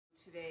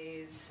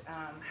series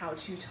How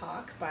to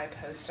Talk by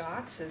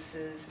postdocs. This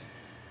is,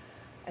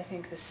 I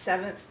think, the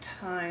 7th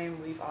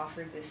time we've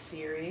offered this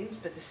series,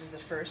 but this is the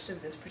first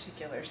of this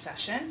particular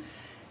session.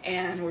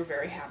 And we're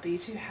very happy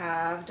to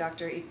have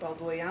Dr. Iqbal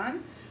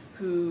Bhuiyan,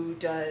 who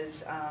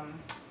does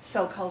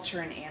cell culture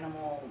and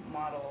animal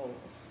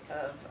models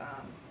of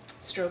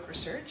stroke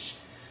research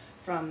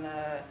from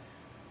the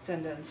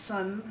Dundon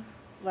Sun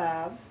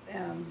Lab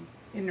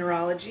in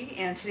neurology,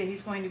 and today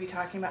he's going to be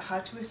talking about how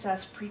to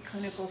assess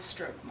preclinical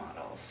stroke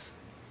models.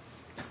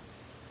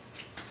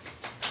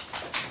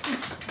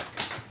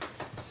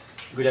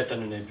 Good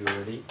afternoon,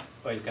 everybody.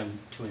 Welcome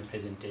to my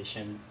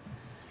presentation.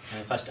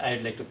 First,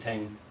 I'd like to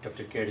thank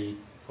Dr. Kerry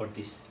for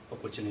this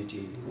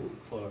opportunity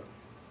for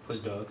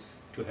postdocs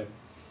to have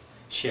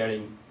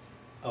sharing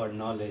our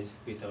knowledge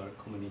with our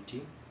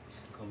community.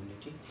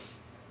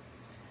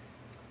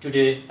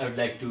 Today, I would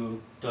like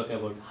to talk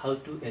about how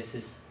to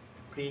assess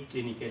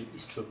preclinical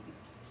stroke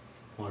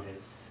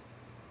models.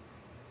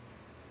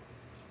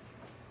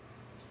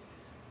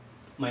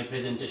 My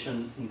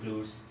presentation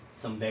includes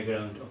some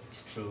background of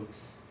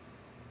strokes,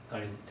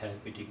 current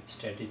therapeutic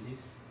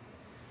strategies,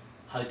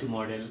 how to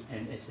model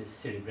and assess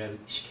cerebral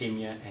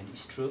ischemia and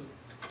stroke,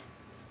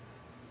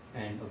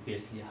 and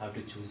obviously how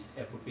to choose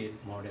appropriate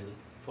model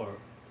for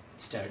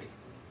study.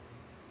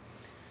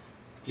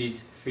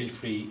 Please feel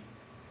free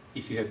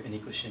if you have any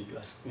question to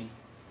ask me.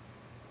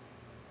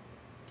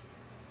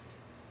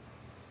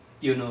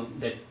 You know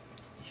that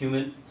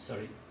human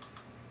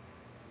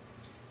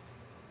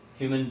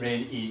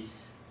brain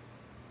is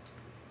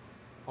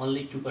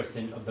only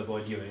 2% of the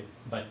body weight,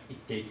 but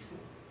it takes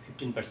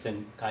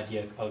 15%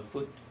 cardiac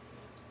output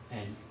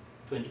and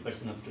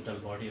 20% of total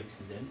body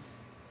oxygen.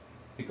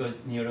 Because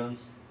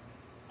neurons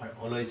are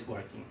always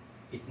working,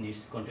 it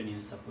needs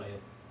continuous supply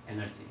of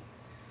energy.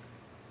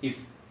 If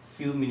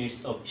few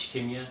minutes of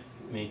ischemia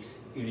makes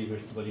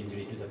irreversible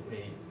injury to the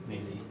brain,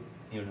 mainly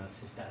neuronal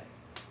cells die.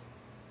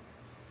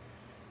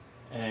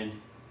 And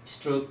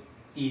stroke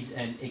is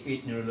an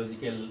acute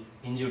neurological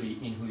injury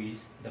in which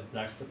the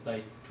blood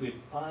supply to a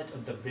part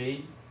of the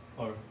brain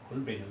or whole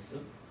brain also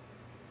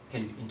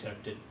can be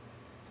interrupted.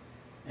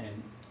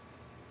 And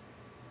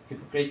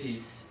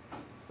Hippocrates,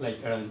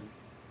 like around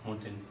more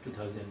than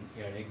 2000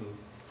 years ago,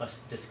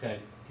 first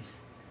described this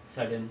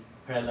sudden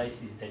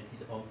paralysis that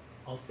is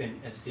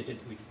often associated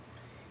with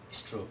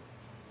stroke.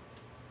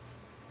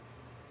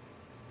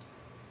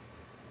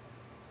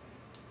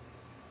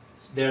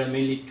 There are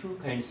mainly two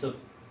kinds of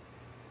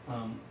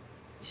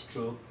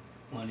stroke.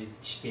 One is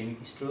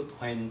ischemic stroke,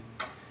 when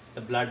the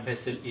blood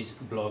vessel is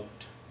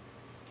blocked,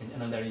 and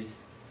another is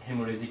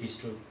hemorrhagic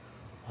stroke,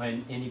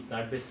 when any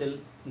blood vessel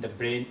in the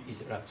brain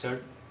is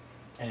ruptured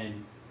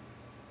and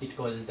it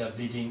causes the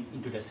bleeding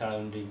into the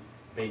surrounding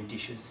brain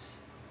tissues.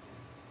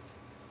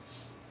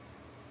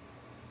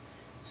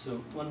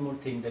 So one more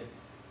thing, that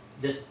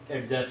just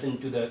adjacent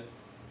to the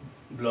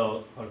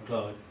block or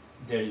clot,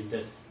 there is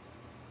this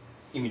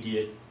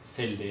immediate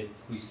cell death,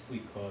 which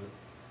we call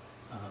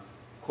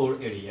core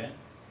area,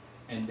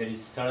 and there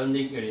is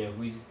surrounding area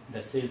which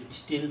the cells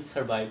still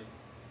survive,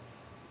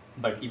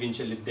 but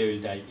eventually they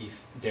will die if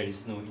there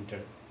is no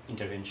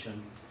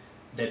intervention.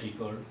 That we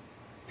call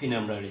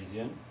penumbra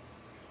region.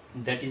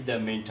 That is the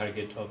main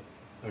target of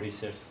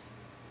research.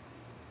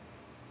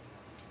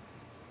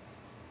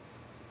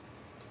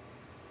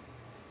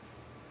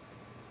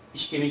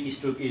 Ischemic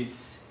stroke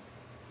is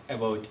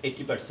about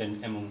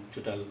 80% among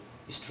total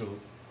stroke,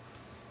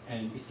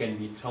 and it can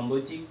be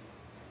thrombotic,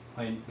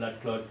 when blood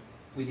clot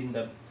within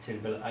the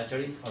cerebral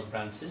arteries or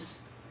branches,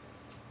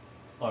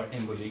 or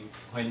embolic,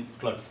 when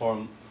clot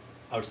form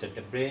outside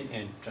the brain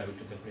and travel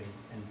to the brain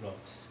and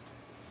blocks.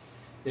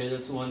 There is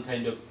also one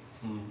kind of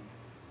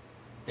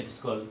that is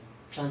called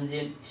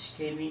transient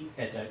ischemic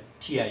attack,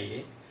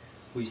 TIA,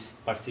 which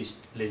persists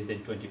less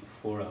than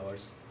 24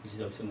 hours, which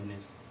is also known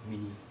as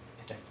mini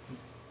attack.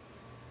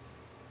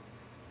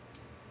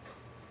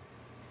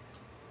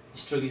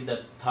 Stroke is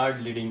the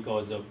third leading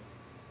cause of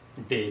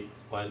death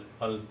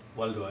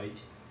worldwide,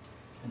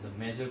 and the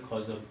major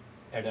cause of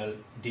adult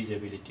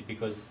disability,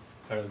 because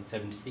around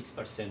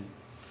 76%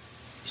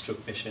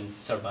 stroke patients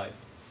survive.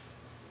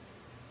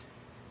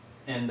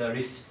 And the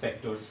risk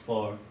factors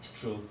for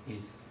stroke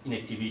is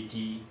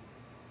inactivity,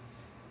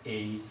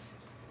 age,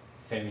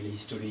 family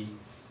history,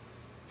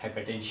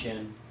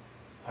 hypertension,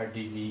 heart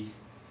disease,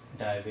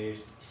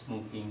 diabetes,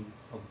 smoking,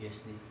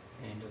 obviously,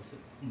 and also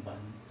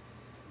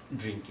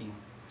drinking.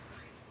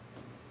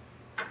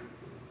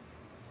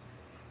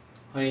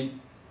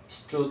 When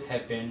stroke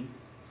happens,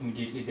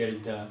 immediately there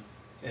is the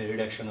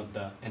reduction of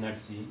the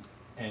energy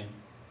and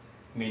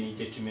many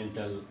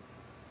detrimental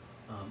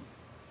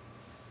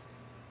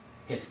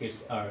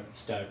cascades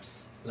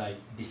starts, like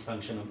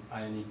dysfunction of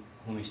ionic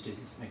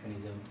homeostasis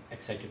mechanism,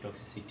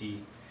 excitotoxicity,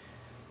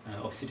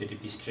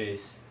 oxidative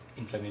stress,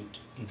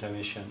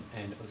 inflammation,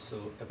 and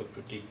also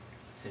apoptotic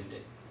cell death.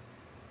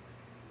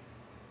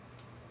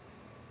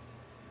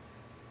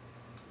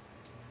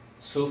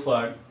 So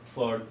far,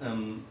 for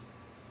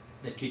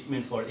the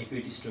treatment for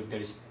acute stroke,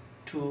 there is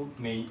two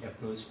main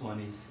approaches.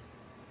 One is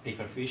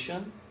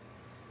reperfusion,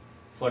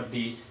 for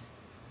this,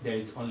 there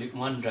is only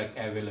one drug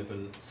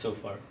available so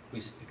far,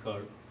 which is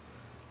called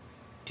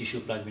tissue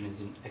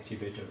plasminogen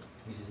activator,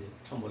 which is a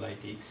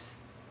thrombolytics,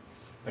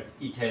 but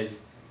it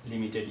has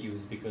limited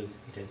use because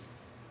it has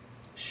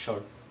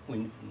short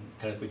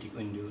therapeutic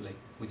window, like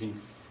within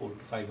 4 to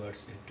 5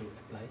 hours we have to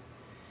apply,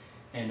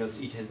 and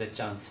also it has the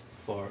chance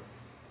for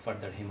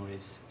further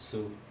hemorrhage.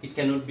 So it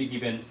cannot be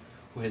given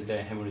who has the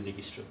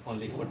hemorrhagic stroke,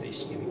 only for the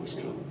ischemic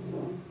stroke.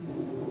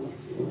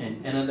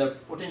 And another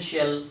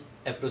potential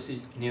approach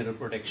is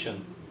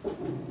neuroprotection,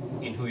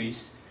 in which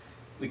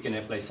we can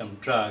apply some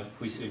drug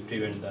which will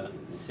prevent the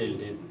cell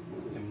death,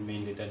 and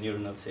mainly the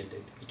neuronal cell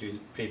death. It will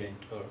prevent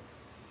or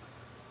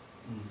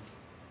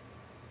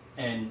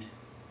and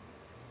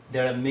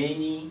there are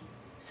many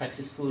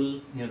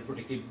successful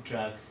neuroprotective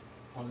drugs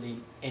only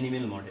in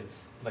animal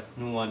models, but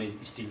no one is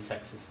still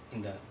success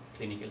in the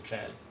clinical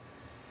trial.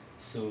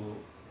 So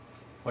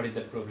what is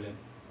the problem?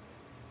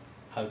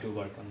 How to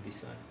overcome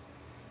this one?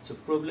 So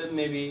problem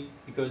may be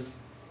because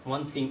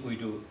one thing we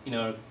do in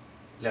our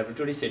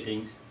laboratory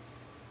settings,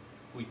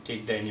 we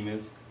take the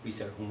animals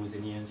which are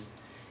homogeneous,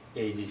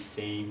 age is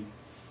same,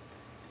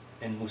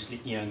 and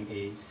mostly young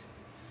age.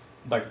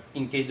 But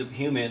in case of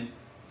human,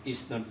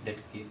 it's not that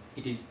case.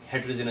 It is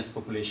heterogeneous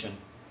population.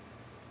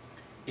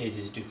 Age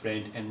is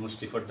different, and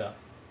mostly for the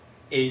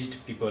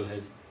aged people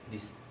has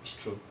this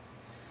stroke.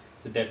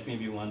 So that may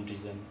be one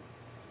reason.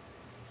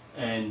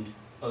 And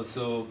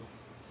also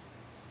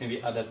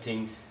maybe other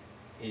things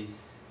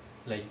is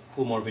like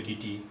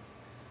comorbidity.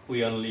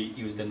 We only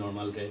use the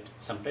normal rate.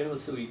 Sometimes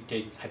also we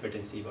take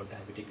hypertensive or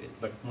diabetic rate,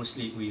 but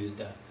mostly we use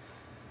the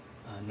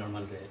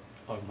normal rate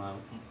or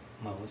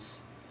mouse.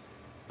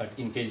 But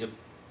in case of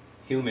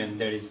human,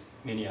 there is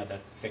many other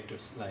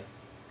factors like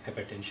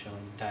hypertension,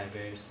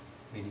 diabetes,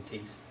 many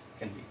things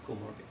can be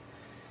comorbid.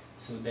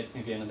 So that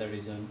may be another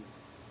reason.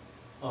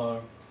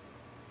 Or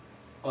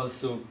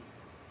also,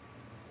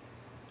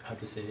 how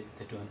to say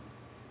that one,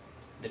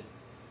 that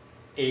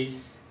age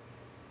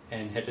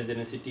and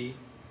heterogeneity,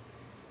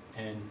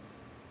 and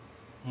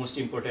most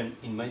important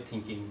in my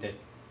thinking that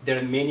there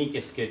are many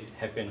cascades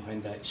happen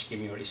when the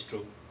ischemia or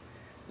stroke,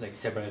 like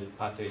several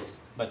pathways.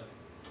 But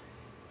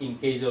in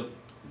case of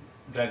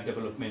drug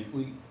development,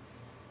 we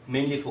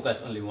mainly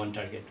focus only one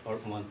target or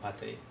one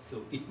pathway.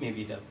 So it may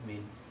be the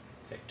main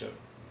factor.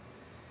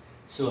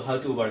 So how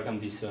to overcome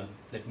this?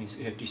 That means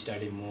we have to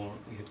study more.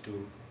 We have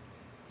to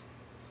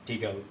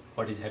dig out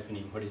what is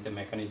happening, what is the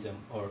mechanism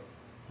or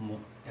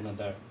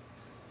another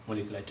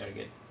molecular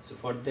target. So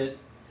for that,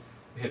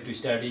 we have to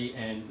study,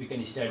 and we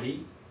can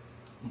study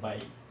by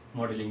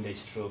modeling the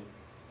stroke.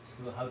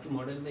 So how to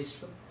model the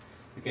stroke?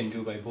 We can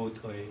do by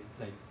both way,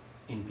 like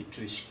in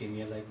vitro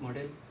ischemia like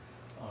model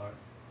or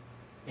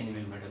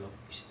animal model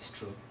of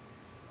stroke.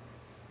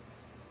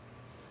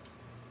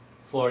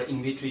 For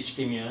in vitro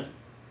ischemia,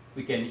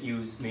 we can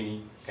use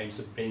many kinds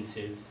of brain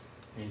cells,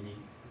 mainly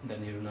the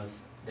neuronals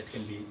that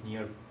can be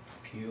near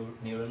pure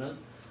neuronal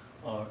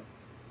or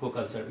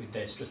co-culture with the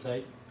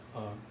astrocyte,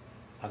 or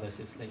other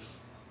cells like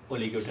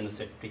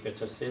oligodendrocyte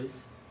precursor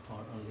cells or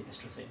only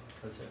astrocyte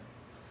culture.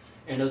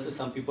 And also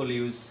some people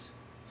use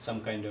some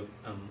kind of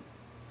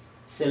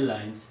cell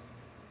lines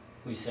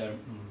which are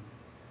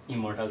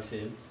immortal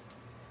cells,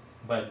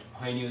 but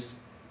when you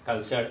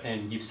culture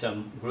and give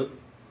some growth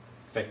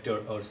factor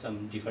or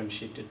some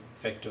differentiated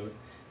factor,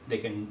 they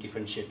can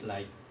differentiate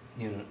like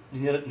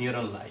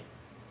neuron like,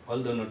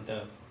 although not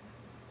the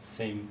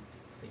same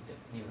like the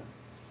neuron.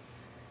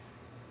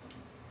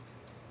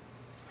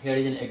 Here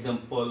is an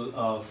example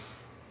of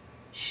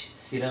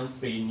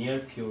serum-free near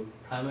pure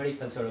primary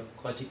culture of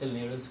cortical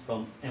neurons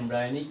from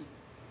embryonic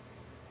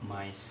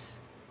mice.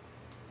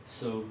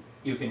 So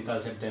you can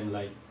culture them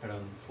like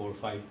around 4 or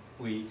 5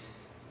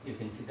 weeks. You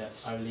can see that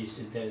early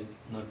stage there is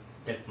not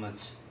that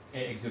much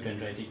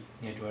exodendritic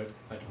network,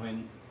 but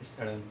when it's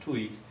around 2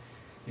 weeks,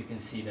 you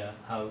can see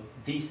how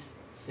these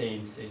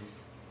same cells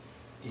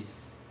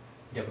is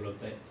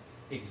developed by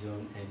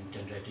exon and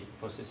dendritic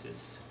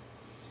processes.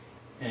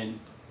 And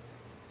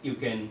you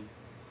can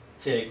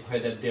check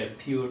whether they are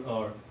pure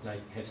or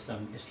like have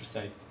some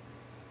astrocyte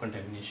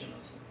contamination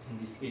also. In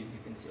this case,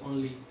 you can see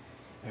only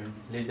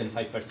less than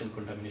 5%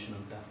 contamination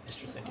of the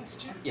astrocyte.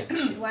 Question? Yeah.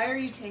 Why are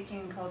you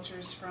taking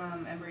cultures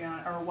from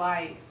embryonic, or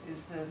why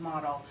is the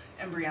model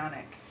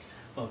embryonic?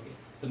 Okay.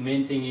 The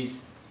main thing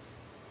is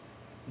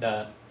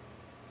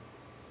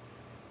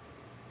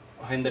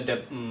when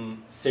the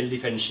cell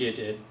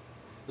differentiated,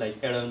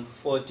 like around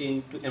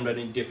 14 to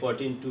embryonic day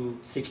 14 to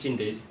 16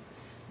 days,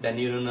 the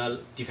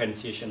neuronal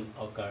differentiation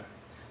occur.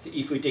 So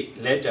if we take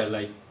later,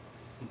 like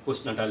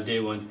postnatal day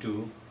 1,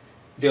 2,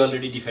 they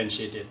already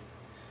differentiated.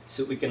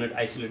 So we cannot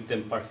isolate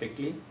them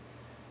perfectly,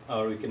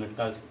 or we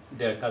cannot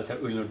their culture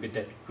will not be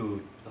that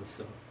good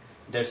also.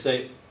 That's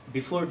why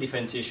before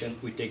differentiation,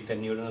 we take the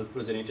neuronal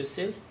progenitor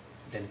cells,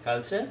 then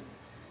culture,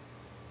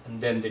 and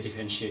then they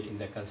differentiate in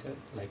the culture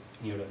like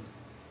neuron.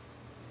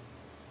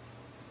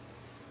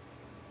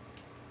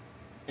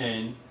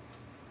 And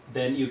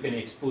then you can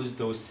expose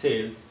those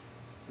cells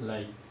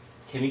like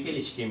chemical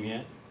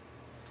ischemia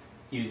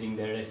using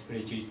the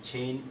respiratory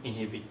chain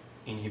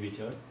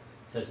inhibitor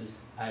such as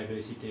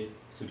iodoacetate,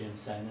 sodium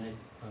cyanide,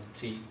 or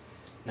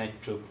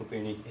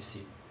 3-nitropropanic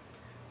acid.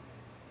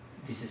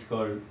 This is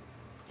called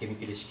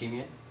chemical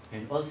ischemia.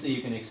 And also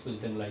you can expose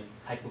them like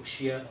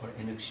hypoxia or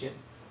anoxia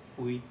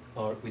with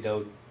or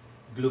without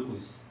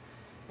glucose.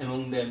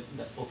 Among them,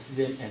 the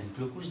oxygen and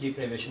glucose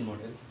deprivation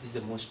model is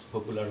the most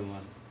popular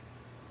one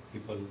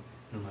people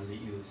normally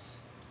use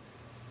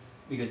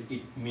because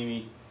it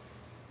mimics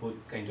both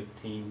kind of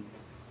thing.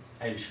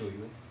 I'll show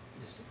you.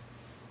 Just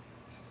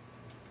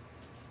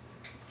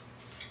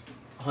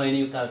when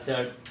you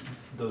culture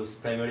those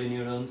primary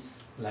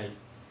neurons like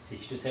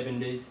 6 to 7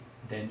 days,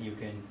 then you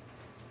can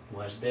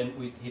wash them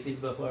with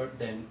Hifis buffer,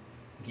 then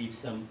give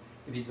some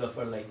Hifis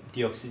buffer like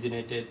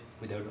deoxygenated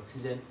without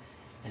oxygen,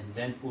 and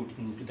then put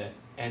into the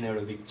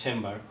anaerobic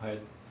chamber where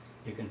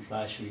you can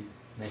flush with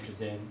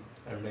nitrogen,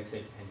 carbon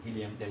dioxide and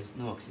helium. There is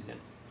no oxygen.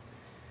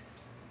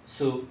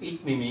 So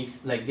it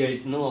mimics like there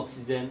is no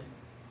oxygen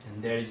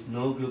and there is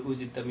no glucose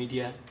in the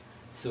media.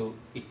 So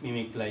it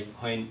mimics like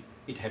when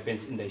it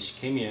happens in the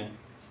ischemia,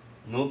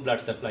 no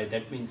blood supply,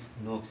 that means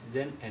no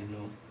oxygen and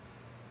no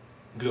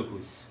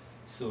glucose.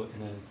 So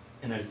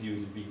energy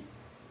will be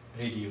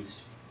reduced.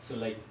 So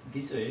like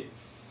this way,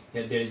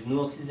 yeah, there is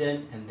no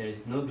oxygen and there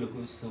is no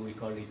glucose, so we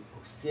call it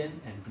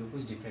oxygen and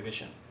glucose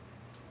deprivation.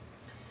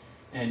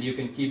 And you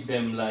can keep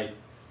them like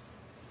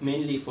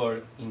mainly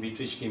for in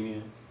vitro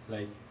ischemia,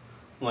 like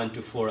 1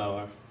 to 4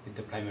 hours with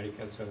the primary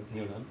culture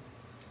neuron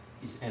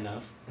is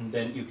enough. And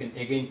then you can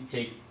again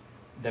take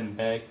them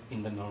back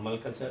in the normal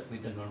culture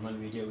with the normal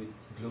media with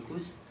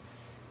glucose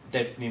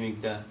that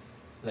mimic the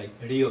like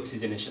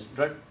reoxygenation,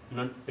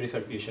 not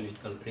referpiation,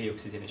 it's called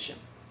reoxygenation,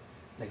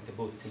 like the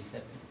both things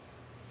happen.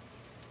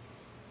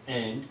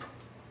 And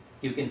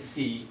you can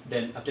see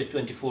then after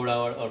 24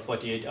 hours or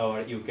 48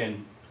 hours you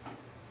can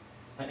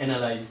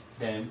analyze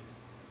them,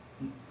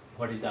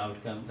 what is the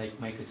outcome, like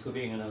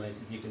microscopic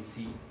analysis. You can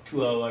see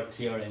 2 hour,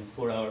 3 hour and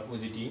 4 hour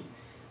OGD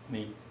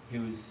make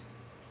huge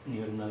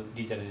neuronal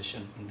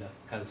degeneration in the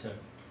culture,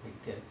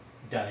 like they're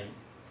dying.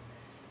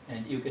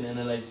 And you can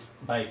analyze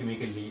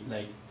biochemically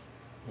like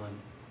one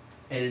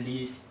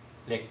LDS,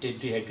 lactate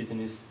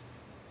dehydrogenase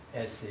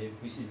assay,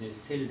 which is a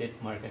cell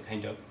death marker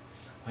kind of.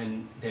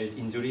 When there is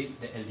injury,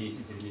 the LDS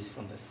is released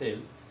from the cell.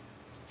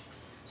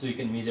 So you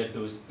can measure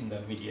those in the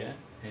media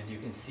and you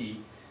can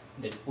see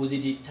that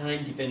OGD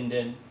time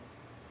dependent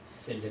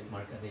cell death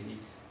marker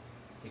release.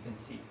 You can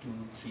see 2,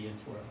 3 and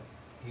 4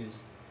 hours use.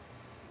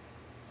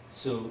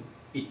 So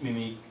it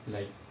mimics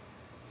like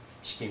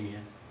ischemia.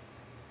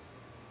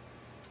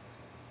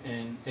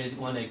 And there is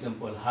one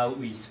example how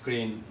we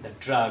screen the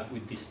drug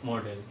with this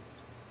model.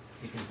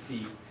 You can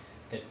see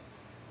that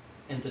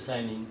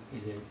anthocyanin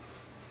is a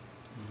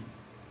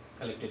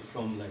collected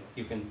from, like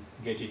you can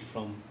get it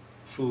from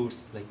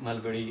fruits like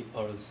mulberry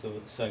or also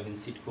soybean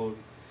seed coat.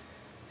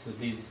 So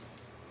these,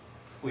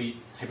 we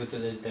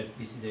hypothesize that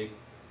this is a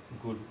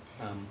good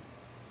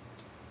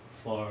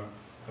for,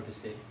 how to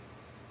say,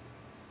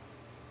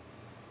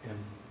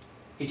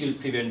 it will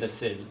prevent the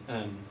cell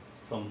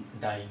from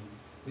dying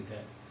with the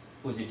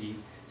OGD.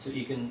 So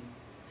you can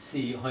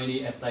see when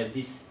you apply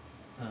this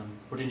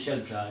potential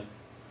drug,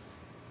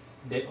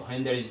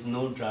 when there is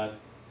no drug,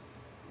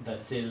 the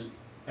cell,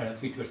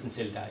 50%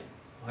 cell die.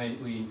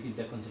 When we increase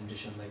the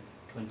concentration like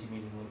 20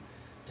 millimole,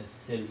 the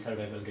cell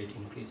survival rate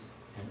increase,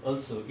 and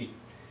also it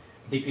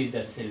decrease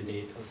the cell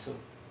death also,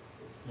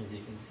 as you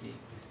can see.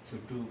 So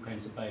two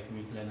kinds of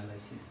biochemical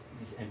analysis,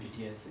 this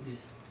MTTS,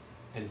 this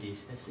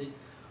LDS assay.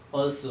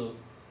 Also,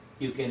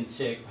 you can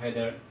check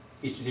whether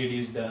it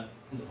reduces the,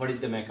 what is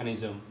the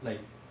mechanism, like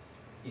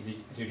is it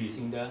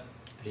reducing the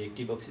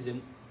reactive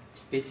oxygen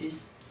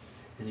species?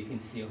 As you can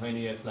see, when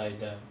you apply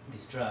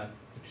this drug,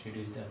 it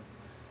reduces the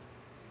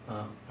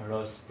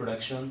ROS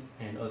production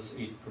and also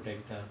it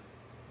protects the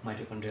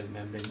mitochondrial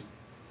membrane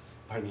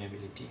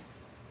permeability.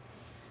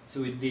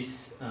 So with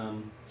this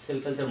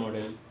cell culture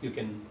model, you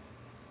can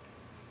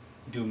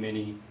do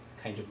many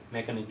kind of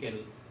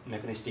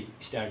mechanistic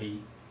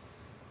study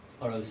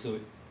or also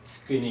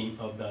screening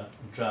of the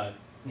drug,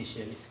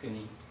 initial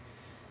screening.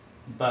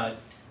 But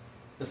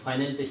the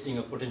final testing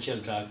of potential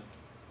drug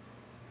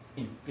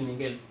in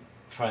clinical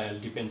trial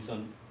depends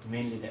on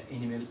mainly the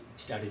animal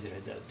studies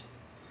result.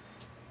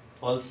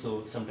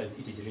 Also, sometimes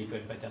it is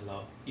required by the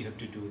law. You have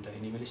to do the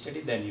animal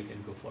study, then you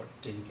can go for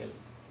clinical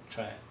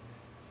trial.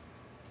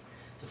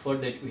 So for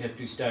that, we have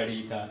to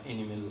study the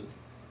animal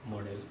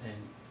model, and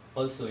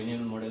also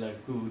animal model are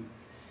good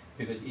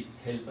because it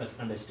helps us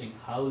understand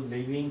how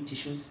living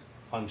tissues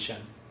function,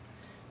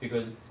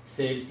 because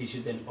cell,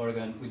 tissues and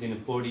organ within a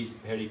body is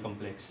very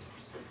complex.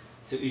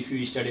 So if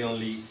you study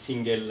only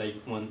single, like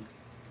one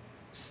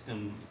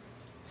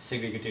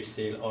segregated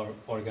cell or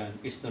organ,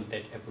 it's not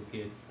that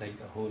appropriate like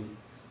the whole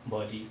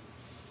body.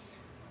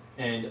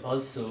 And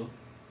also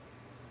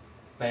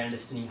by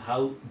understanding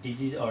how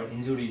disease or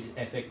injuries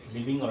affect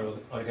living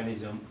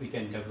organism, we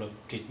can develop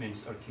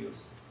treatments or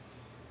cures.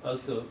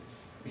 Also,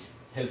 it's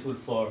helpful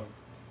for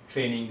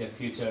training the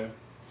future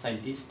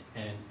scientists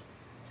and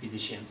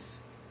physicians.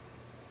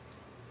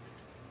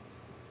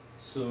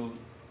 So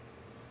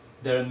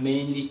there are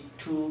mainly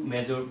two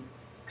major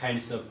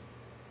kinds of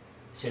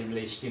cerebral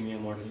ischemia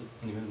model,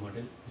 animal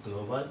model,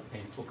 global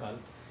and focal.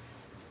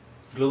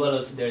 Global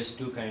also there is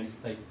two kinds,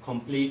 like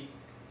complete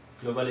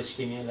global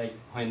ischemia, like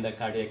when the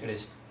cardiac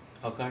arrest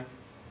occurred,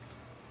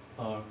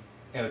 or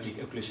aortic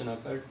occlusion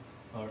occurred,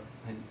 or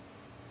when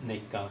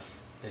neck cuff,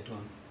 that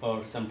one,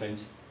 or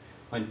sometimes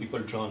when people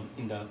drown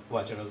in the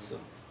water also.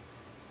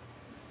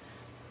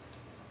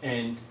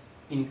 And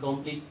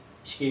incomplete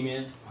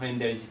ischemia, when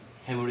there is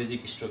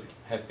hemorrhagic stroke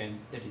happen,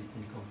 that is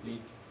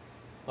incomplete.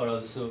 Or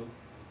also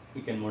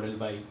we can model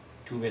by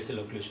two vessel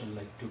occlusion,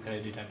 like two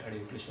carotid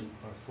artery occlusion,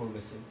 or four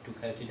vessel, two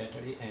carotid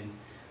artery and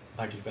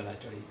vertebral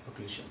artery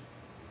occlusion.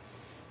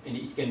 And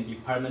it can be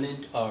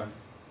permanent or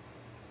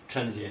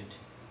transient.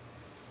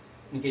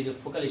 In case of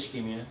focal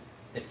ischemia,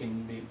 that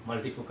can be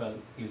multifocal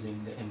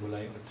using the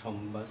emboli or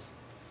thrombus.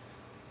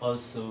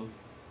 Also,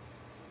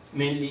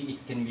 mainly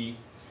it can be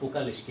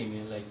focal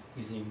ischemia, like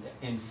using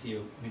the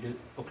MCO, middle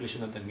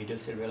occlusion of the middle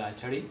cerebral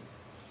artery,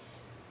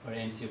 or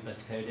MCO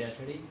plus carotid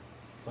artery,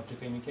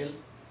 photochemical,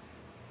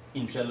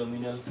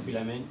 intraluminal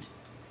filament.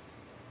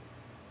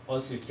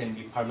 Also, it can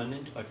be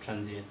permanent or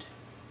transient.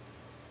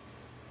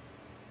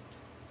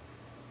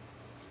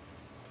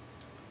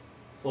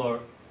 For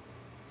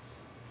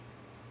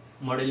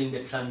modeling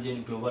the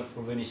transient global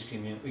forebrain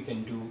ischemia, we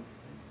can do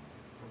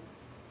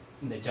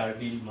in the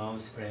Jarville,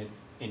 mouse, rat,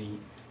 any.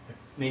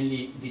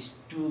 Mainly these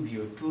two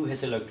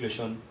vessel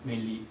occlusion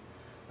mainly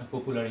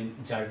popular in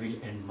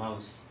Jarville and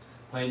mouse.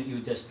 When you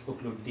just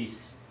occlude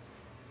these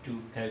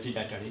two carotid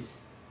arteries,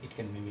 it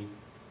can mimic,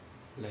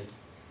 like,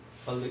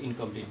 although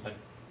incomplete, but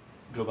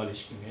global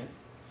ischemia.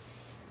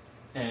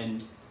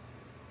 And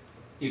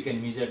you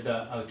can measure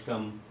the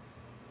outcome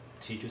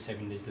 3 to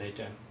 7 days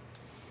later.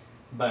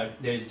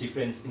 But there is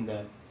difference in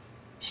the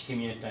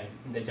ischemia time.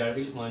 In the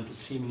Jarville, 1 to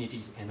 3 minutes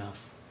is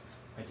enough.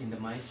 But in the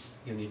mice,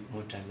 you need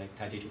more time, like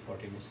 30 to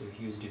 40 minutes, so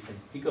huge difference.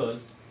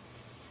 Because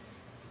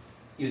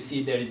you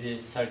see there is a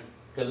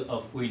circle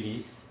of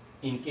Willis.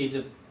 In case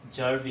of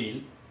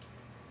Jarville,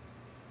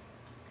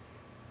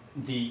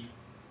 the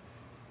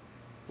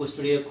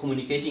posterior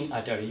communicating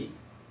artery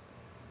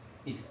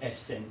is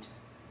absent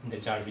in the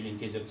Jarville, in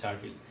case of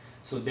Jarville.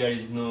 So there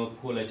is no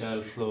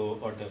collateral flow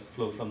or the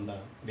flow from the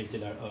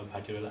basilar or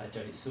vertebral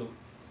artery. So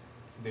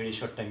very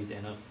short time is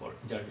enough for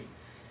Jarville.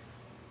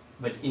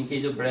 But in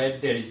case of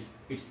Brad,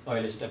 it's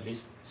well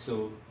established,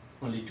 so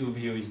only 2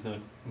 VO is not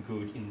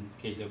good in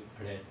case of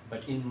rat.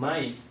 But in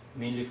mice,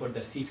 mainly for the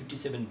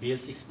C57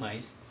 BL6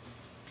 mice,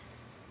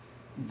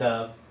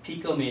 the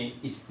PCOMA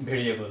is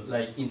variable.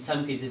 Like in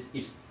some cases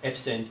it's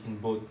absent in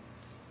both,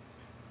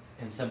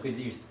 and some cases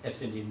it's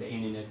absent in the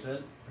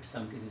unilateral, but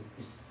some cases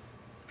it's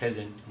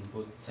present in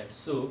both sides.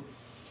 So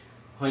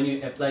when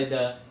you apply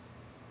the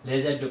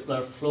laser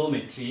Doppler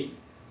flowmetry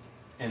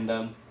and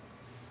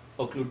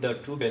occlude the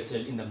two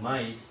vessel in the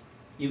mice,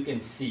 you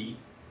can see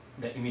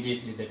that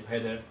immediately that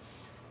whether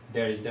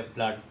there is the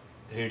blood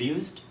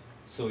reduced,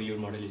 so your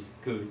model is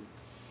good.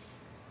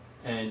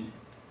 And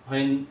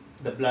when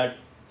the blood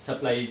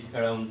supply is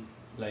around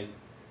like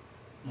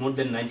more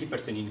than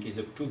 90% in case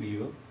of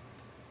 2BO,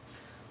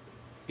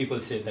 people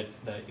say that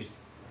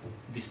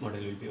this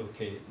model will be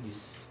okay,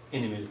 this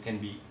animal can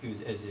be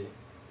used as a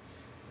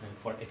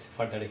for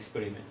further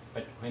experiment.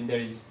 But when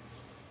there is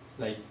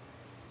like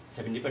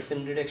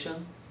 70%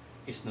 reduction,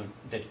 it's not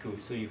that good,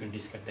 so you can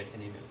discard that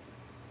animal.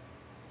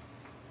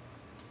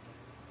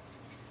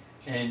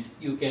 And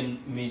you can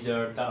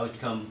measure the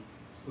outcome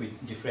with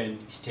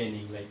different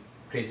staining, like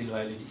crazy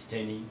violet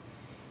staining,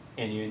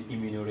 and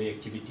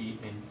immunoreactivity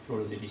and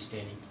fluorescent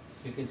staining.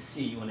 You can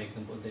see one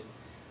example that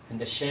in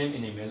the sham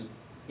animal,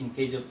 in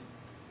case of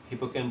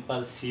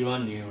hippocampal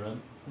C1 neuron,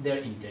 they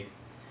are intact.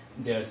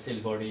 Their cell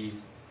body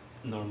is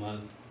normal,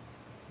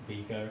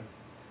 bigger,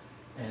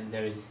 and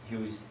there is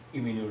huge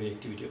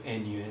immunoreactivity of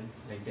NUN,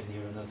 like the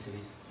neuronal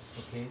cells,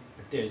 okay?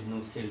 But there is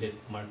no cell death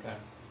marker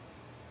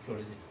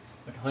fluorescent.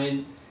 But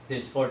when there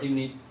is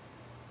 40-minute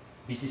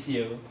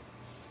BCCO,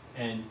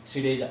 and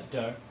 3 days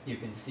after, you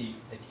can see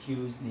that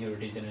huge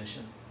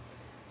neurodegeneration.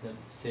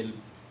 The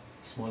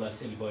smaller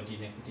cell body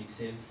necrotic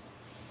cells,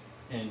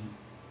 and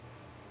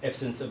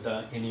absence of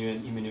the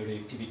NUN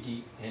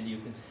immunoreactivity, and you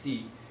can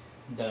see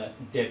the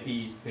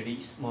DEPI is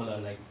very smaller,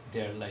 like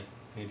they're like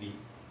maybe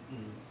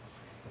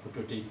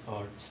apoptotic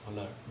or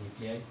smaller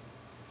nuclei.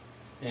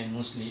 And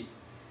mostly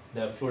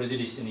the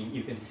fluorescent staining,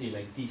 you can see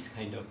like this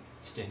kind of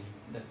staining,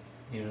 the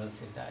neuronal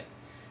cell die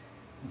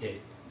dead.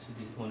 So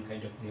this is one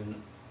kind of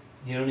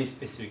neuron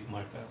specific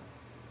marker.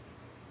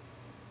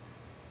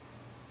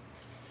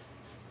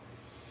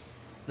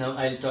 Now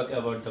I'll talk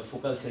about the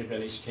focal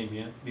cerebral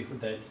ischemia. Before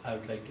that, I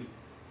would like to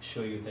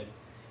show you that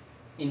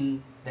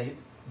in the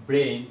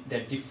brain,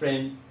 there are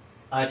different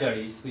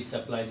arteries which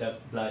supply the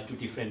blood to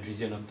different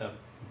regions of the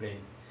brain.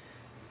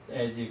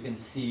 As you can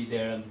see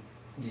there,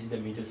 this is the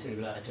middle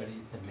cerebral artery,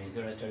 the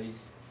major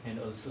arteries, and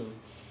also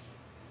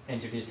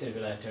anterior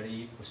cerebral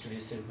artery,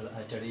 posterior cerebral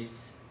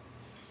arteries,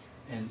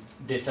 and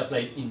they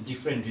supply in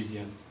different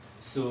regions.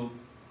 So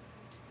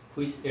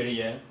which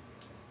area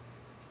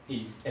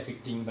is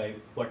affecting by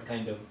what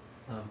kind of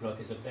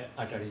blockage of the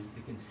arteries.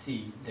 You can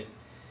see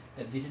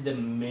that this is the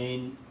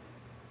main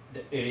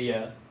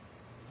area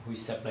which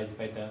is supplied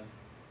by the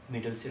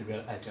middle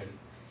cerebral artery.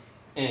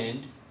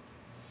 And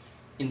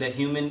in the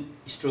human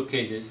stroke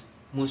cases,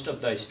 most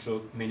of the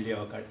stroke mainly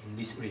occur in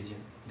this region.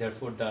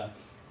 Therefore, the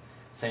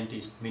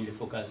scientists mainly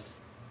focus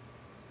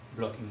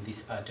blocking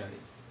this artery.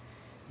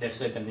 That's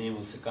why the name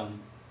also comes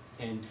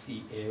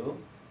MCAO,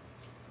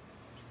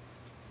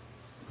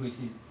 which is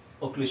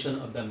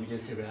occlusion of the middle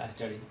cerebral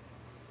artery.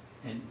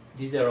 And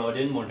these are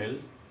rodent model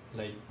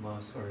like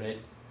mouse or rat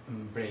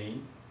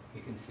brain.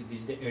 You can see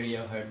this is the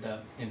area where the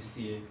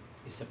MCA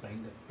is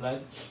supplying the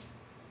blood,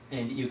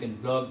 and you can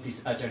block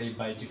this artery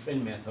by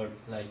different method,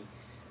 like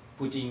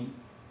putting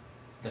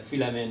the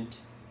filament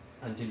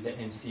until the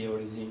MCA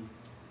origin,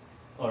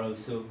 or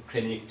also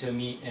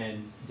craniectomy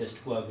and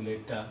just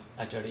coagulate the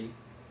artery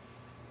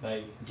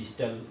by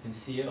distal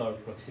MCA or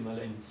proximal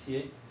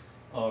MCA,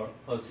 or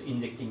also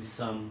injecting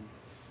some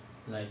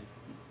like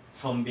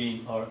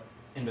thrombin or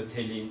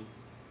endothelin.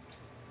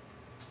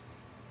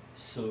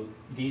 So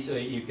this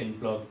way you can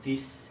block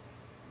this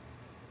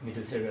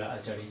middle cerebral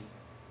artery.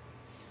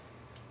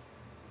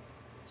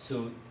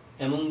 So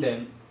among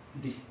them,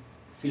 this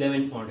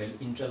filament model,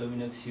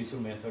 intraluminal suture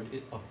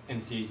method of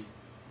MCA is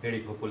very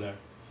popular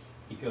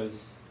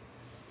because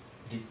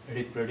it is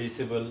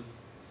reproducible.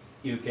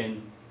 You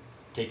can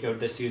take out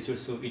the suture,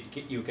 so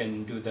you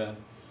can do the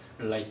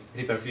like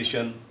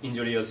reperfusion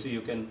injury also.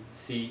 You can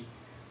see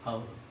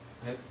how,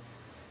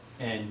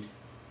 and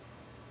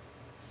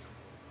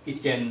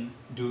it can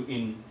do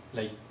in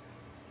like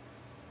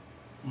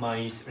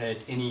mice, rat,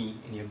 any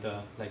of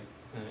the like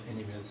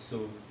animals.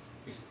 So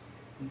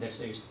that's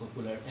why it's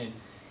popular, and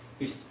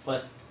it's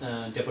first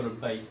developed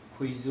by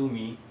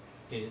Koizumi,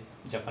 a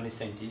Japanese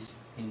scientist,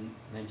 in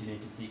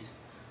 1986,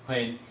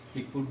 when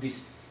he put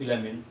this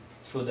filament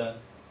through the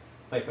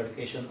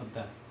bifurcation of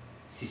the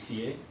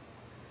CCA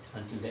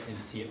until the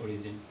MCA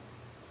origin.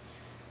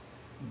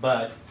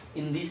 But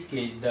in this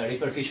case, the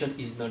reperfusion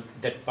is not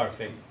that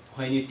perfect.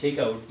 When you take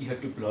out, you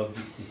have to block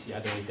this CCA,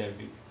 otherwise there will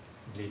be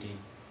bleeding,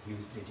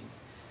 huge bleeding.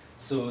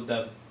 So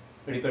the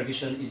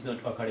reperfusion is not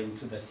occurring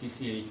through the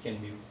CCA, it can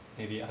be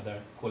maybe other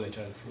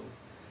collateral flow.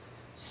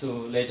 So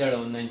later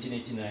on,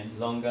 1989,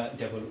 Longa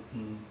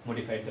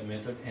modified the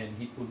method and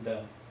he put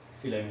the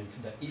filament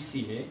to the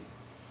ECA,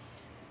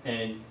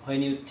 and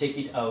when you take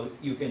it out,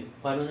 you can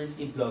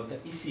permanently block the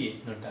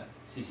ECA, not the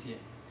CCA.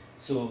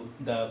 So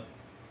the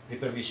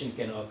reperfusion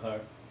can occur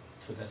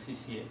through the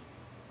CCA,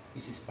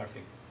 which is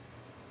perfect.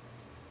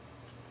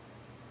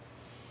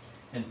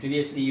 And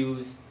previously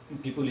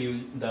people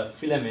use the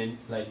filament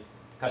like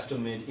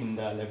custom made in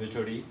the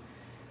laboratory,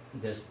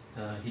 just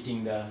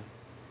heating the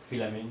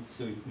filament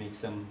so it makes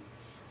some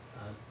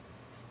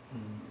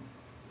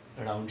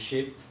round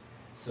shape,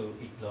 so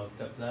it blocks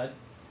the blood.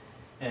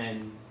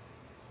 And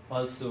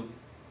also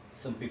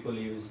some people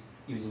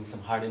using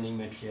some hardening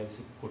materials,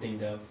 putting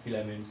the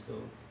filament so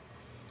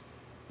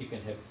you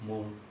can have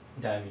more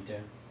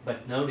diameter.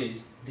 But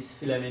nowadays this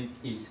filament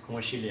is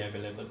commercially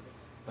available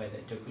by the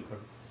Tokyo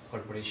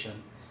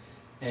Corporation,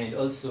 and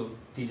also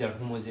these are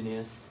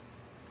homogeneous,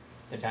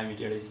 the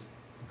diameter is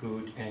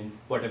good, and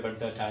whatever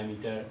the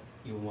diameter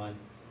you want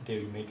they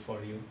will make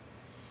for you,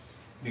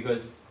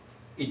 because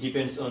it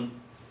depends on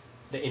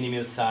the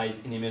animal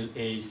size, animal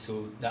age,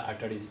 so the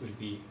arteries will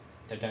be,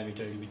 the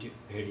diameter will be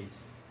varies.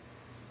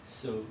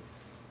 So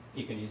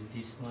you can use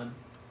this one.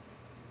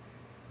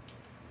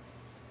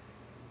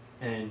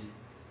 And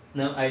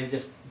now I'll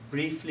just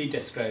briefly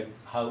describe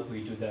how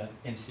we do the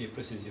MCA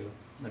procedure,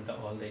 not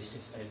all the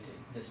steps I'll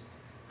take, just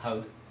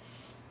how.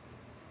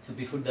 So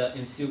before the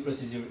MCA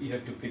procedure, you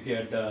have to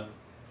prepare the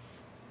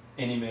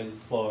animal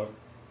for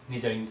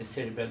measuring the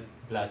cerebral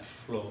blood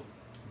flow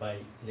by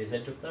laser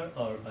Doppler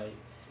or by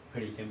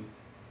Pericam.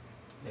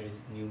 There is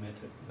new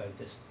method by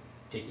just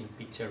taking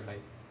picture by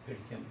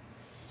Pericam.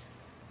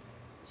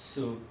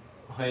 So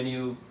when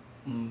you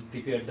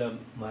prepare the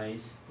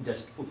mice,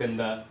 just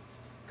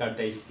cut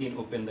the skin,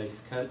 open the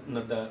skull,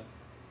 not the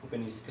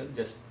open skull,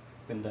 just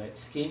open the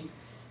skin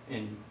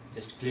and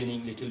just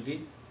cleaning little bit,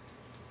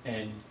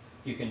 and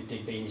you can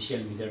take the initial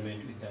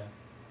measurement with the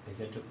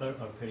laser Doppler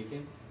or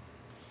Pericam.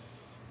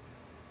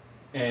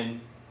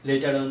 And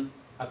later on,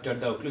 after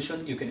the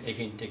occlusion, you can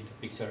again take the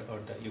picture, or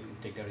you can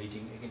take the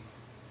reading again.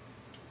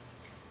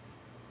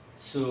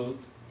 So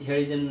here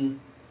is an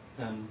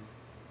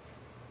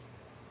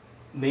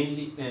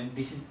mainly,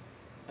 this is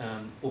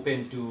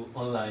open to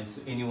online,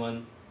 so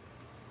anyone,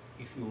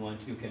 if you want,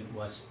 you can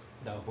watch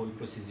the whole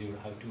procedure,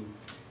 how to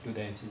do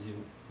the MCA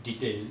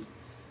detailed.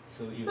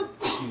 So if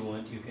you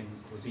want, you can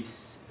go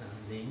this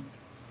link,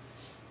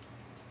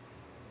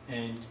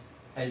 and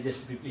I'll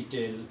just briefly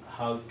tell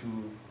how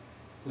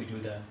we do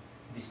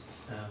this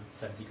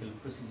surgical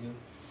procedure.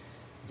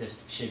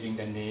 Just shaving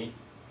the neck,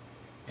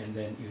 and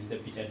then use the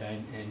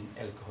betadine and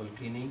alcohol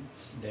cleaning,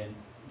 then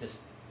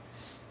just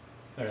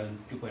around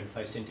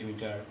 2.5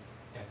 centimeter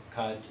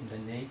cut in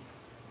the neck,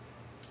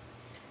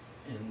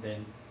 and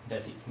then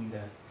dissecting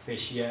the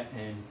fascia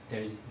and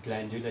there is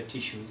glandular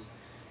tissues.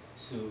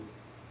 So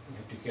you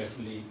have to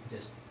carefully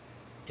just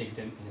take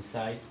them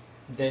inside.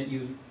 Then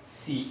you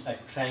see a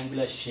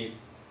triangular shape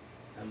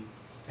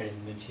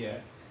arrangement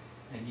here,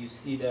 and you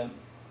see the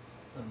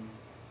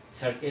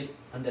circle.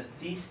 Under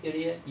this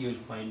area you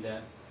will find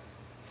the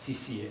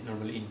CCA,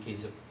 normally in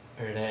case of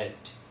rat,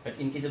 but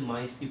in case of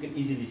mice you can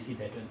easily see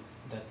that one.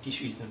 The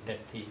tissue is not that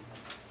thick,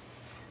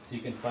 so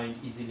you can find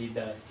easily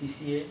the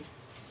CCA,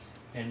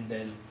 and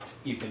then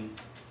you can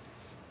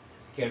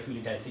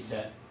carefully dissect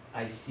the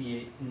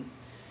ICA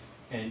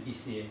and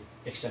ECA,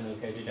 external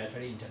carotid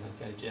artery, internal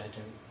carotid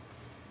artery.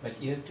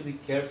 But you have to be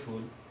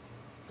careful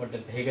for the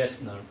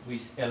vagus nerve,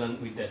 which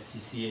along with the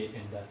CCA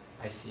and the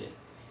ICA.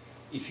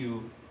 If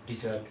you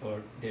disrupt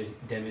or there is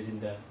damage in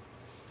the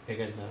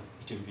vagus nerve,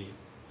 it will be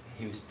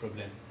a huge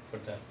problem for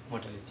the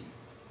mortality.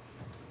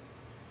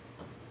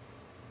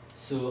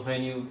 So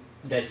when you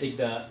dissect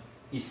the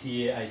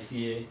ECA,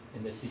 ICA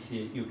and the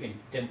CCA, you can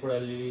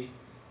temporarily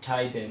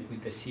tie them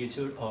with the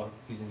suture or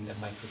using the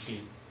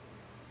microclip.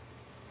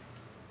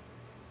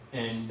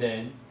 And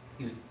then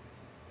you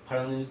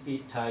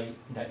permanently tie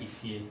the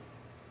ECA,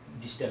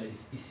 distal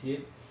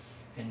ECA,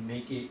 and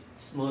make a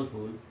small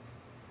hole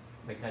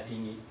by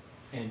cutting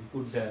it and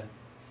put the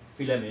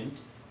filament,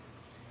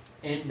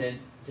 and then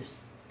just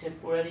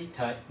temporarily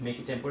tie, make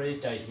a temporary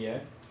tie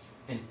here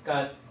and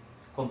cut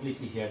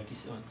completely here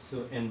this one.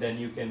 So and then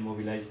you can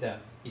mobilize the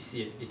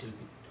ECA a little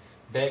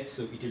bit back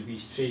so it will be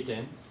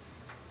straightened,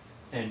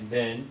 and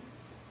then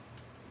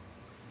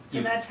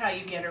so that's how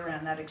you get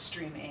around that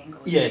extreme angle.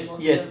 Yes,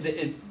 yes.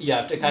 Yeah,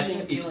 after cutting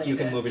it, you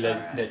can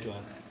mobilize right. that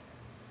one.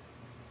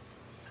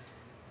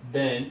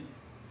 Then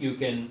you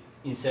can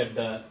insert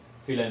the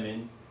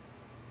filament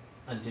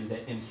until the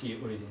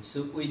MCA origin.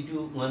 So we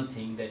do one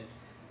thing that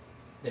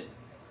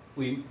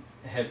we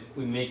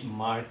make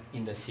mark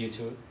in the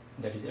suture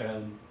that is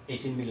around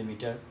 18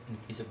 millimeter in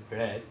case of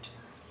rat.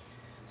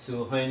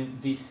 So when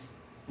this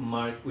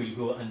mark will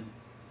go and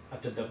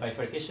after the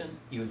bifurcation,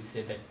 you will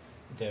say that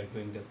they are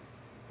going the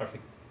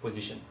perfect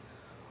position.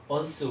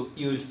 Also,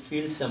 you will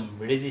feel some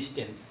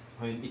resistance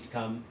when it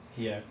comes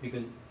here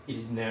because it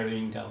is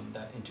narrowing down the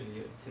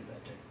anterior cerebral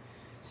artery.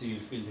 So you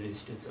will feel the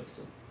resistance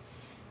also.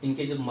 In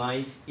case of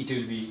mice, it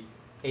will be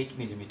 8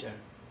 millimeter.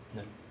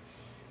 No.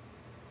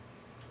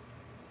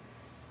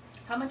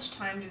 How much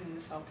time does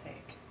this all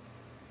take?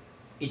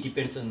 It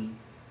depends on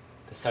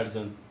the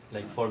surgeon.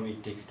 Like for me,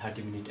 it takes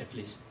 30 minutes at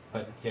least.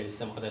 But here is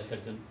some other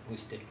surgeon who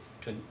take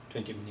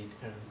 20 minutes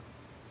around.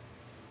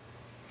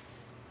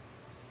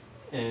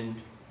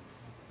 And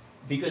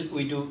because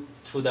we do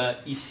through the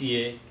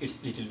ECA,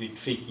 it's little bit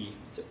tricky.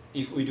 So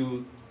if we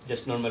do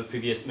just normal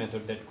previous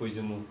method, that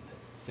Koizumu,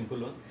 the simple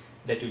one,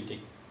 that will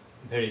take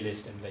very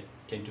less time, like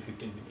 10 to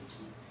 15 minutes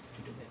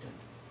to do that one.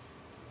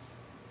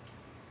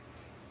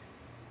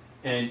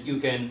 And you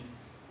can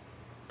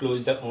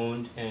close the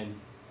wound and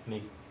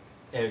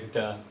add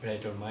the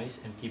rat or mice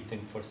and keep them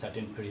for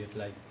certain period.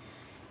 Like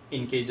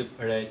in case of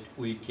rat,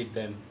 we keep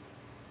them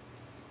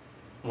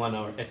 1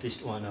 hour, at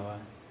least 1 hour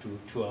to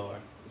 2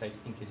 hours. Like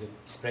in case of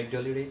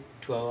sprague-Dawley rate,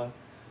 2 hours.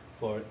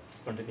 For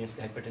spontaneous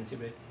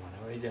hypertensive rate, 1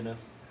 hour is enough.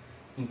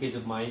 In case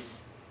of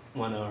mice,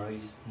 1 hour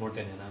is more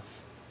than enough.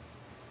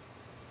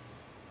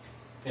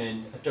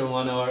 And after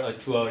 1 hour or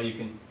 2 hours, you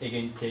can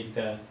again take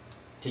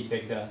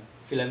back the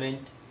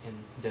filament and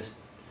just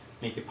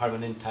make a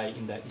permanent tie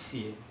in the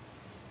ECA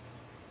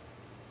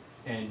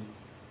and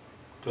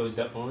close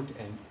the wound,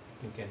 and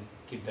you can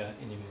keep the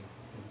animal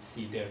and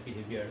see their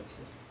behavior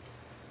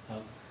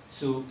also.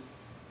 So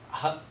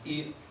how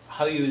you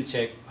will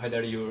check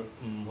whether your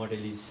model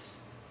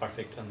is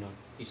perfect or not,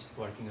 it's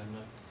working or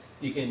not?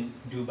 You can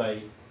do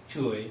by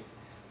two ways: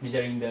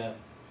 measuring the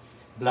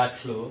blood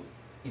flow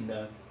in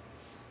the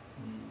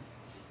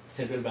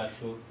cerebral blood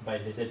flow by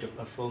laser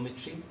Doppler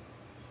flowmetry.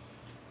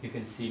 You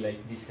can see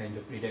like this kind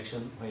of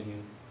reduction when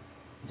you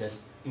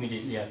just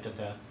immediately after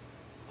the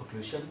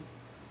occlusion,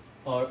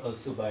 or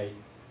also by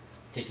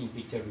taking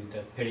picture with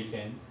the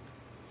pericam.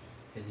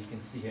 As you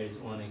can see, here is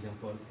one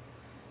example.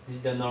 This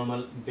is the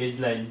normal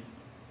baseline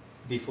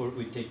before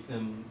we take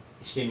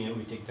ischemia.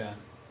 We take the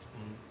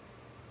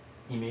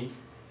image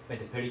by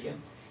the pericam,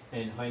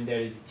 and when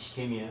there is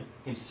ischemia,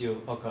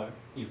 MCO occur,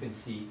 you can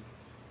see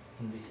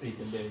in this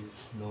region there is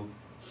no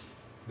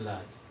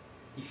blood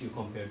if you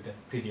compare the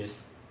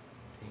previous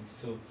things.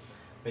 So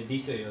by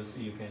this way also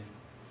you can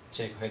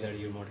check whether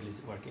your model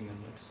is working or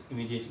not. So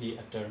immediately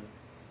after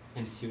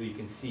MCO you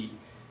can see,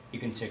 you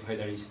can check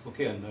whether it's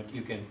okay or not.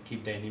 You can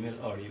keep the animal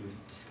or you will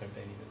discard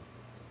the animal.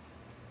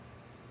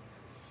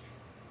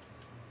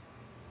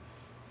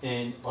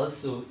 And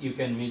also you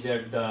can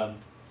measure the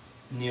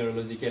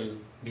neurological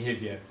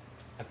behavior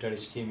after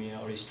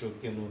ischemia or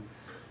stroke. You know,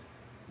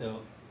 the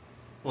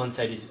one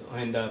side is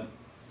when the,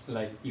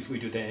 like if we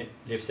do the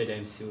left side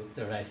MCO,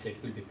 the right side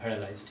will be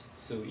paralyzed.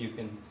 So you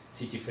can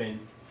see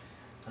different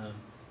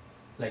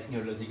like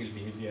neurological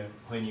behavior.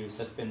 When you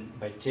suspend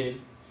by tail,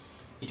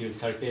 it will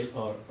circle,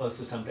 or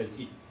also sometimes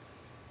it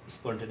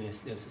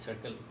spontaneously also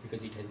circle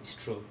because it has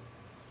stroke.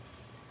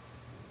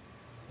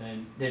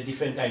 And there are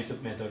different kinds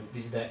of method.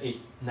 This is the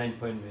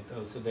 9-point method.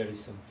 Also there is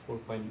some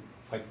 4-point,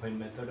 5-point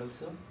method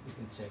also. You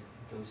can check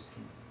those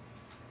things.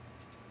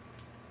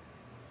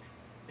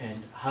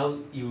 And how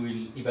you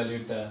will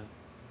evaluate the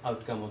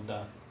outcome of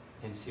the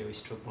MCO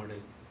stroke model.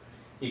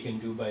 You can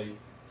do by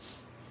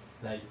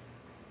like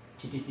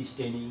TTC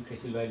staining,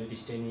 crescent violet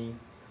staining,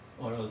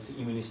 or also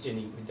immune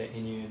staining with the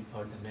NUN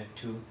or the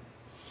MAP2.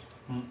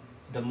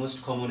 The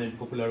most common and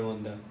popular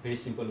one, the very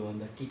simple one,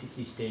 the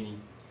TTC staining.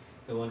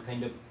 The one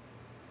kind of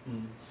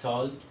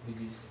salt which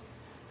is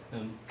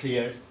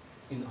clear,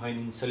 when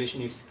in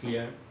solution it's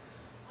clear.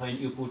 When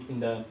you put in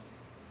the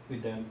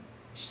with the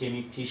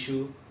ischemic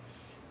tissue,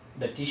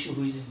 the tissue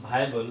which is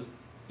viable,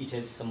 it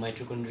has some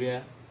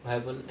mitochondria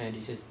viable and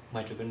it has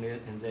mitochondrial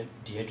enzyme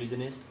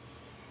dehydrogenase.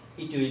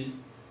 It will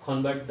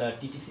convert the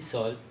TTC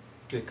salt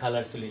to a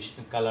color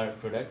solution, color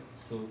product.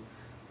 So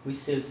which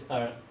cells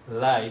are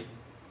live,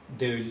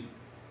 they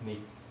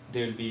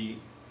will be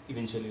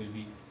eventually will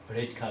be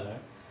red color,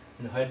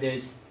 and where there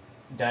is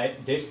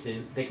dead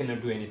cell, they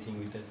cannot do anything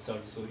with the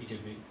salt, so it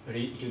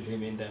will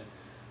remain the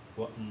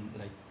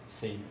like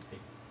same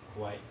like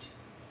white.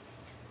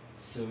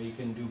 So you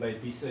can do by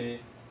this way,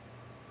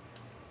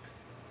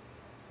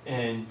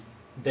 and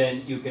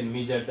then you can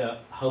measure the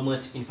how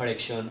much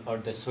infraction or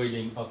the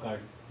swelling occurred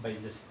by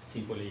just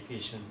simple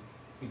equation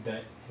with the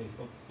help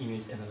of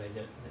image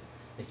analyzer,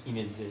 like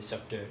image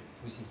software,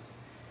 which is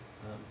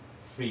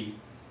free.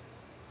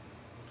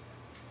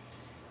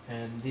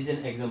 And this is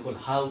an example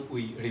how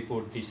we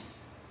report this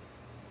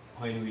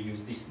when we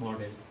use this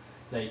model.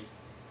 Like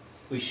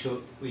we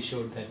showed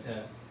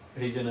that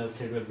regional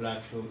cerebral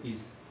blood flow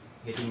is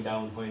getting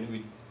down when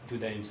we do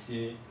the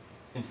MCO,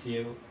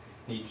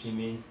 and it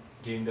remains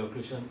during the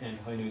occlusion, and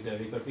when we do the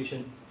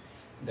reperfusion,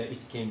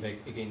 it came back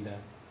again the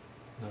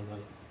normal.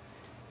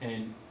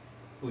 And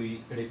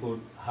we report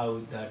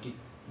how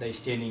the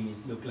staining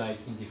is look like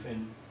in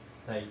different,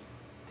 like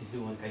this is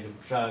one kind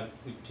of drug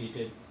we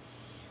treated,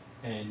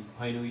 and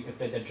when we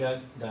apply the drug,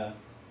 the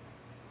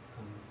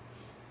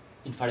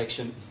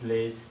infraction is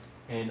less,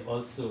 and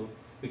also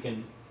we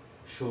can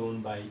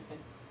shown by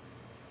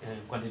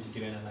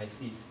quantitative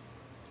analysis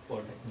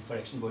for the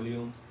infraction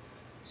volume,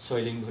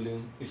 swelling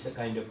volume. It's a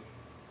kind of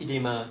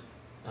edema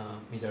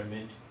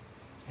measurement,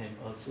 and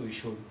also we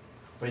showed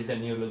what is the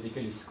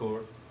neurological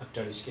score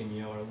after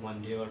ischemia or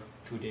 1 day or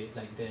 2 days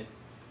like that.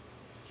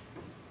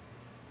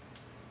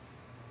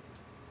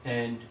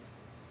 And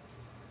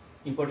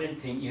important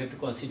thing you have to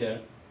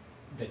consider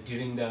that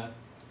during the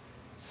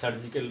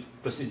surgical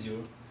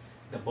procedure,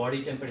 the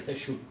body temperature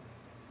should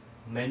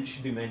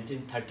be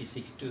maintained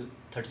 36 to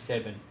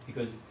 37,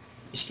 because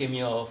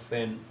ischemia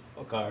often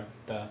occur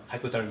the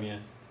hypothermia.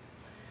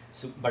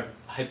 So, but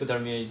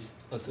hypothermia is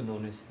also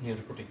known as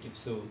neuroprotective,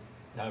 so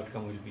the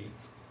outcome will be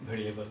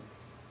variable.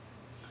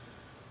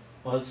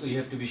 Also, you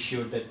have to be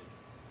sure that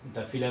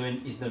the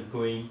filament is not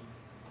going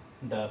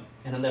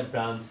another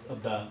branch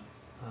of the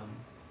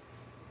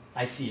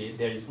ICA.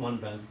 There is one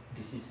branch.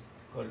 This is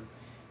called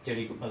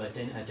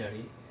pterygopalatine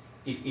artery.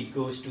 If it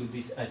goes to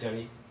this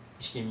artery,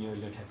 ischemia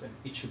will not happen.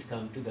 It should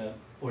come to the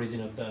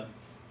origin of the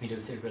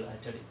middle cerebral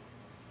artery.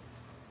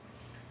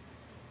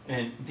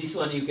 And this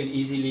one you can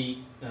easily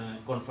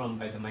confirm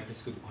by the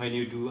microscope. When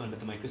you do under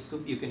the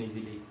microscope, you can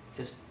easily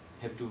just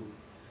have to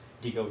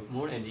dig out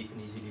more, and you can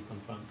easily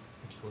confirm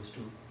it goes to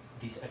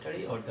this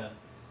artery or the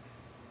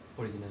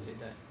originally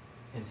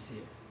the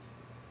MCA.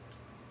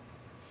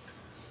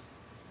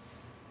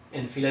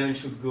 And filament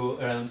should go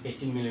around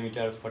 18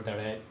 millimeter for the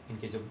rat in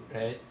case of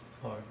rat,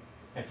 or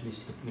at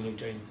least 8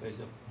 millimeter in case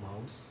of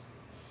mouse.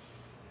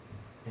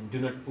 And do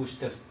not push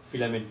the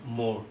filament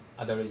more,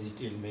 otherwise it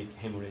will make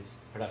hemorrhage,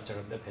 rupture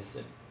of the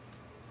vessel.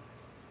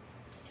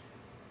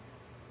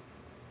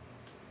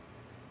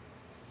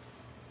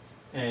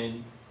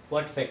 And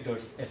what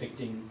factors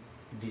affecting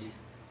this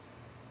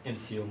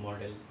MCO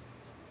model?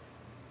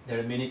 There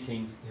are many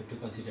things you have to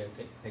consider,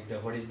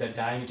 like what is the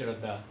diameter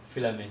of the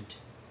filament,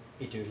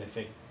 it will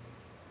affect.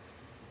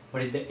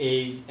 What is the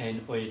age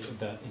and weight of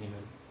the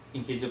animal?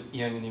 In case of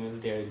young animal,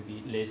 there will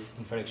be less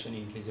infraction.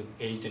 In case of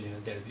aged animal,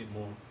 there will be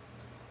more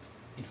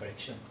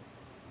infraction.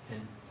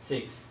 And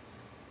 6,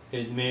 there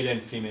is male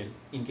and female.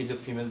 In case of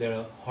female, there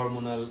are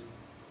hormonal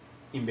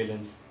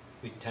imbalance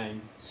with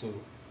time, so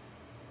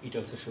it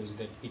also shows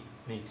that it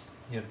makes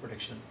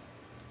neuroprotection.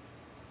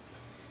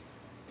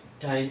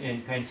 Time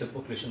and kinds of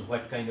occlusion.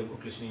 What kind of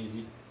occlusion is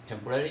it?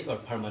 Temporary or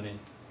permanent?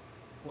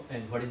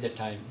 And what is the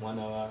time? 1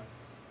 hour,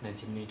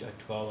 90 minutes, or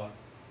 2 hours?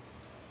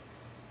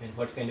 And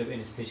what kind of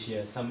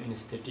anesthesia? Some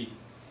anesthetic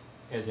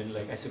agent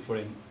like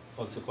isoflurane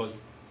also cause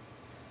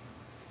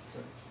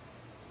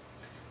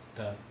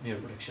the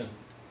neuroprotection.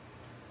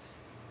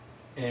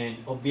 And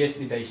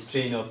obviously the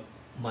strain of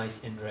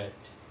mice and rat.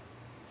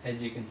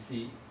 As you can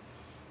see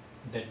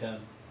that the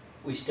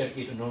Oyster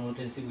keto, normal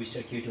tensive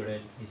Oyster keto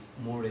rat is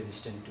more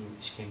resistant to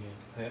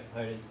ischemia,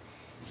 whereas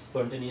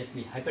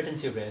spontaneously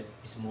hypertensive rat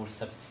is more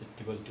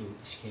susceptible to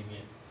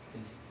ischemia.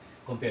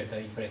 Compare the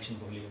infraction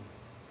volume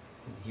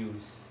and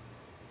use.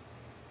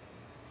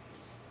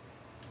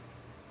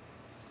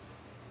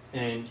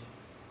 And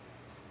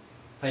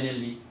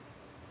finally,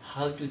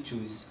 how to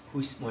choose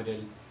which model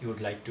you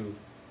would like to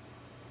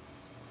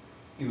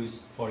use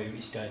for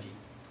your study.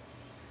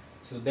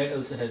 So that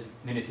also has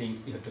many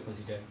things you have to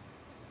consider.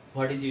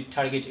 What is your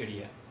target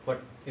area?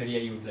 What area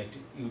you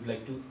would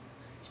like to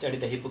study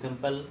the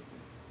hippocampal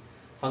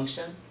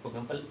function,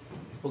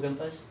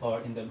 hippocampus,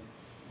 or in the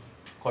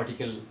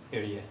cortical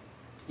area.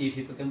 If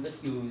hippocampus,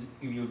 you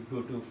would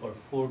go to for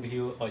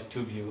 4-view or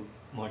 2-view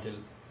model.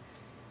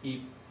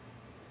 If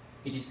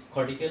it is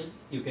cortical,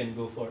 you can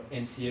go for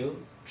MCO,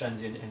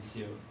 transient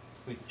MCO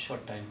with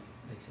short time,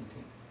 like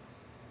something.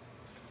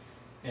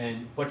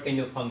 And what kind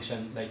of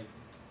function, like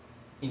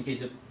in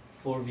case of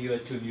 4-view or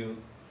 2-view,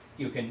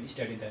 you can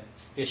study the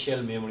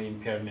spatial memory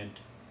impairment.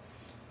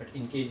 But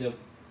in case of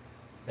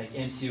like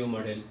MCO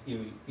model,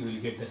 you will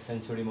get the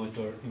sensory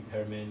motor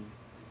impairment.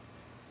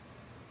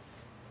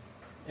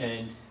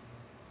 And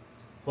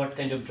what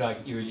kind of drug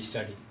you will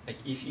study. Like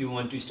if you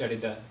want to study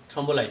the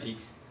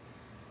thrombolytics,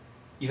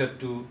 you have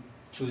to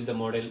choose the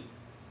model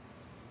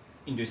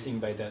inducing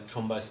by the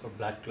thrombus or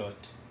blood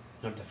clot,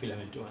 not the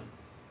filament one.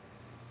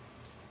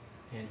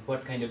 And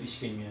what kind of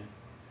ischemia,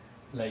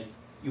 like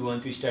you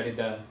want to study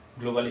the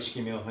global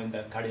ischemia when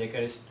the cardiac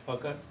arrest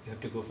occur, you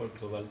have to go for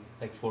global,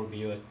 like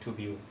 4-view or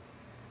 2-view,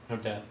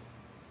 not the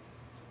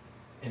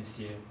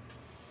MCA.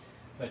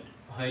 But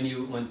when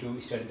you want to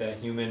study the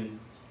human,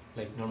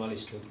 like normal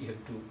stroke, you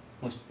have to,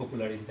 most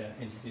popular is the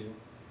MCO,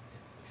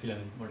 the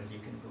filament model you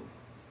can go.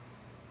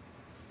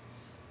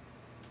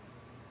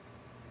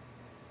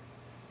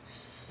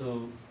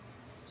 So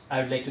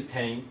I would like to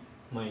thank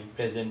my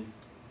present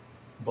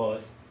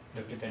boss,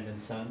 Dr. Tandon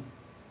San,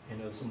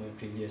 and also my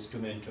previous two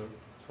mentors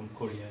from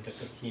Korea,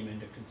 Dr. Kim and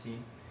Dr.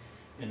 Jin,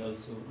 and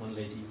also one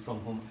lady from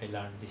whom I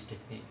learned this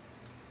technique,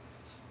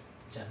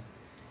 Chan,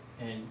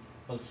 and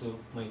also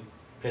my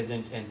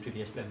present and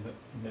previous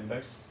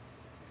members,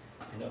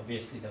 and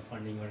obviously the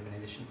funding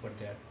organization for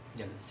their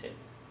generous help.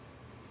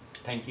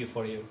 Thank you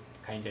for your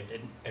kind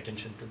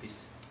attention to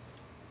this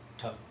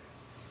talk.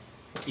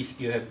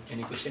 If you have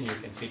any question, you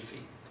can feel free.